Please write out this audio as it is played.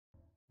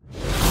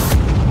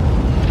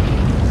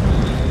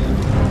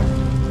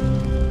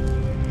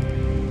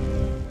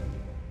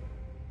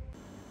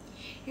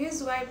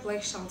why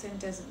Shelton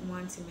doesn't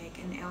want to make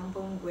an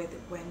album with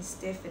Gwen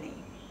Stefani.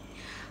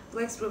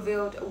 Blake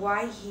revealed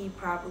why he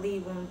probably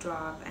won't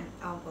drop an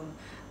album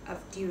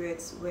of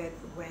duets with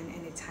Gwen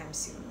anytime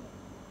soon.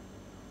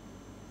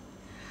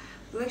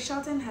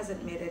 Shelton has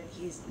admitted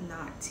he's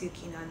not too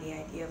keen on the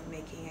idea of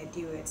making a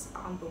duets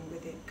album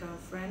with his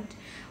girlfriend,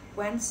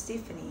 Gwen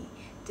Stefani,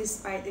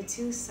 despite the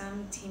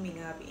two-some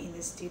teaming up in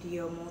the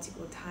studio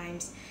multiple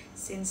times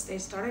since they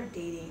started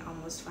dating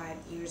almost 5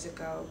 years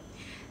ago.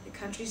 The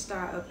country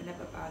star opened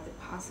up about the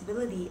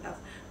possibility of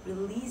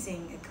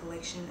releasing a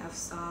collection of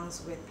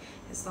songs with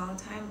his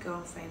longtime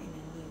girlfriend in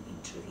a new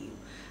interview,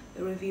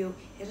 but revealed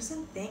he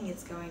doesn't think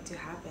it's going to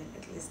happen,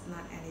 at least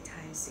not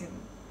anytime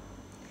soon.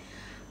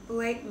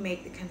 Blake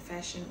made the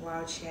confession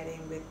while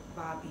chatting with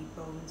Bobby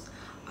Bones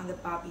on the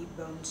Bobby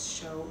Bones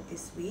show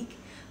this week,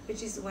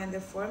 which is when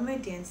the former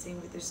Dancing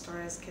with the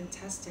Stars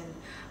contestant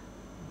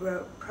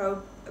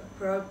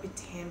probed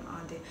him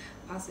on the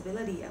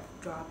possibility of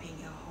dropping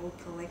a whole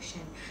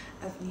collection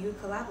of new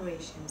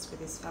collaborations with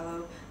his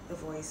fellow The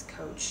Voice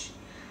coach.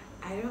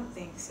 "I don't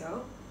think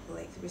so,"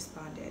 Blake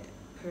responded,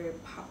 per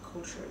Pop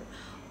Culture,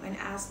 when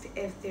asked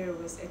if there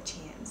was a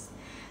chance,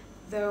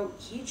 though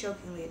he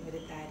jokingly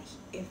admitted that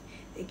if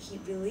they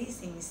keep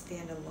releasing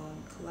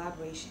standalone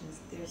collaborations,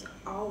 there's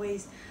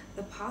always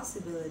the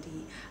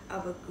possibility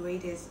of a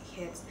greatest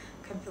hits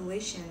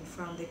compilation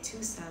from the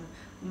twosome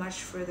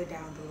much further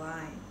down the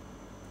line.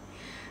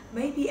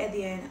 "Maybe at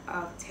the end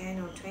of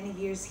 10 or 20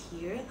 years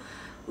here,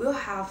 we'll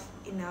have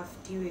enough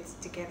duets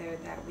together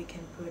that we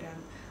can put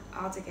them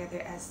all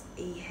together as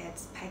a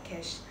hits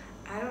package.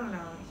 I don't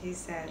know," he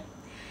said.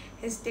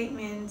 His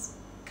statements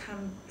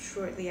come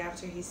shortly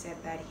after he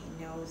said that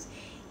he knows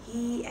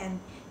he and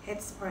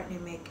his partner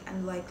make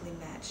unlikely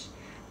match.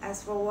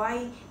 As for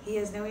why he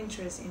has no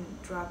interest in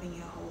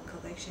dropping a whole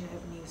collection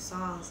of new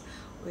songs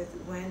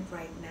with Gwen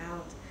right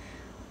now,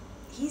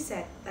 he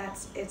said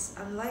that it's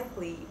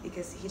unlikely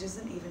because he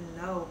doesn't even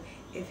know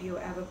if he'll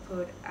ever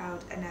put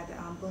out another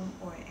album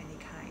or any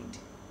kind.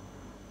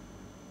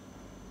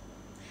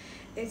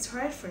 "It's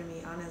hard for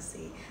me,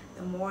 honestly.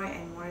 The more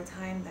and more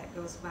time that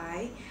goes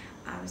by,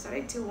 I'm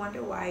starting to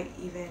wonder why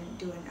even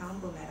do an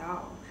album at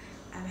all.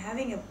 I'm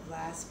having a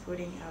blast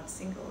putting out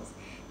singles.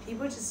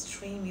 People just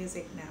stream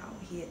music now,"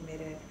 he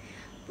admitted.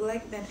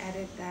 Blake then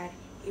added that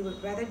he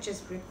would rather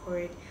just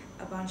record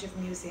a bunch of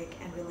music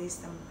and release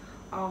them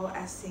all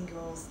as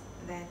singles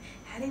than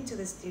heading to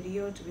the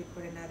studio to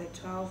record another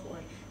 12 or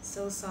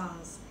so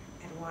songs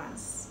at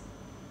once.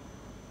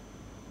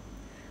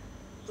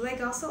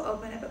 Blake also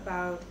opened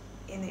up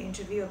in the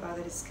interview about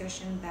the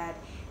discussion that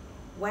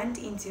went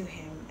into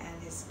him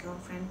and his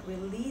girlfriend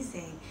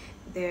releasing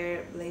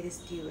their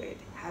latest duet,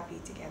 Happy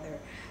Together,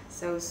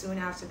 so soon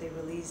after they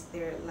released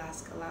their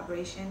last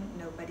collaboration,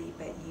 Nobody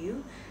But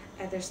You,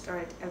 at the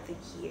start of the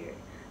year.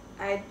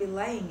 "I'd be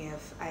lying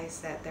if I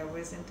said there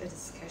wasn't a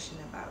discussion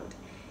about,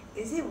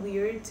 is it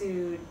weird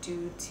to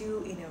do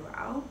two in a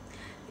row?"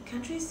 The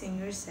country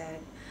singer said,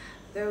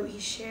 though he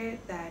shared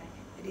that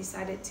they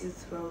decided to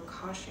throw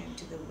caution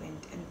to the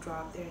wind and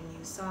drop their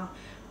new song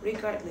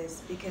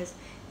regardless because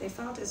they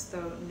felt as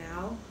though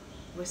now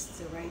was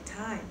the right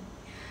time.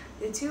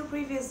 The two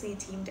previously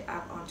teamed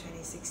up on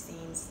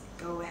 2016's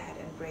Go Ahead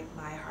and Break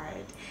My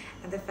Heart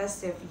and the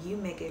festive You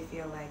Make It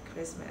Feel Like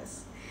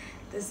Christmas.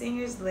 The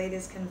singer's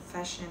latest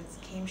confessions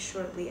came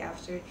shortly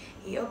after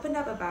he opened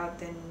up about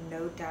the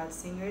No Doubt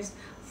singer's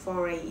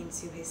foray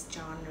into his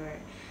genre,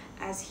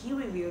 as he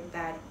revealed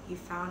that he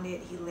found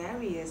it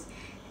hilarious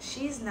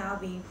she's now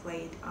being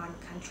played on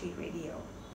country radio.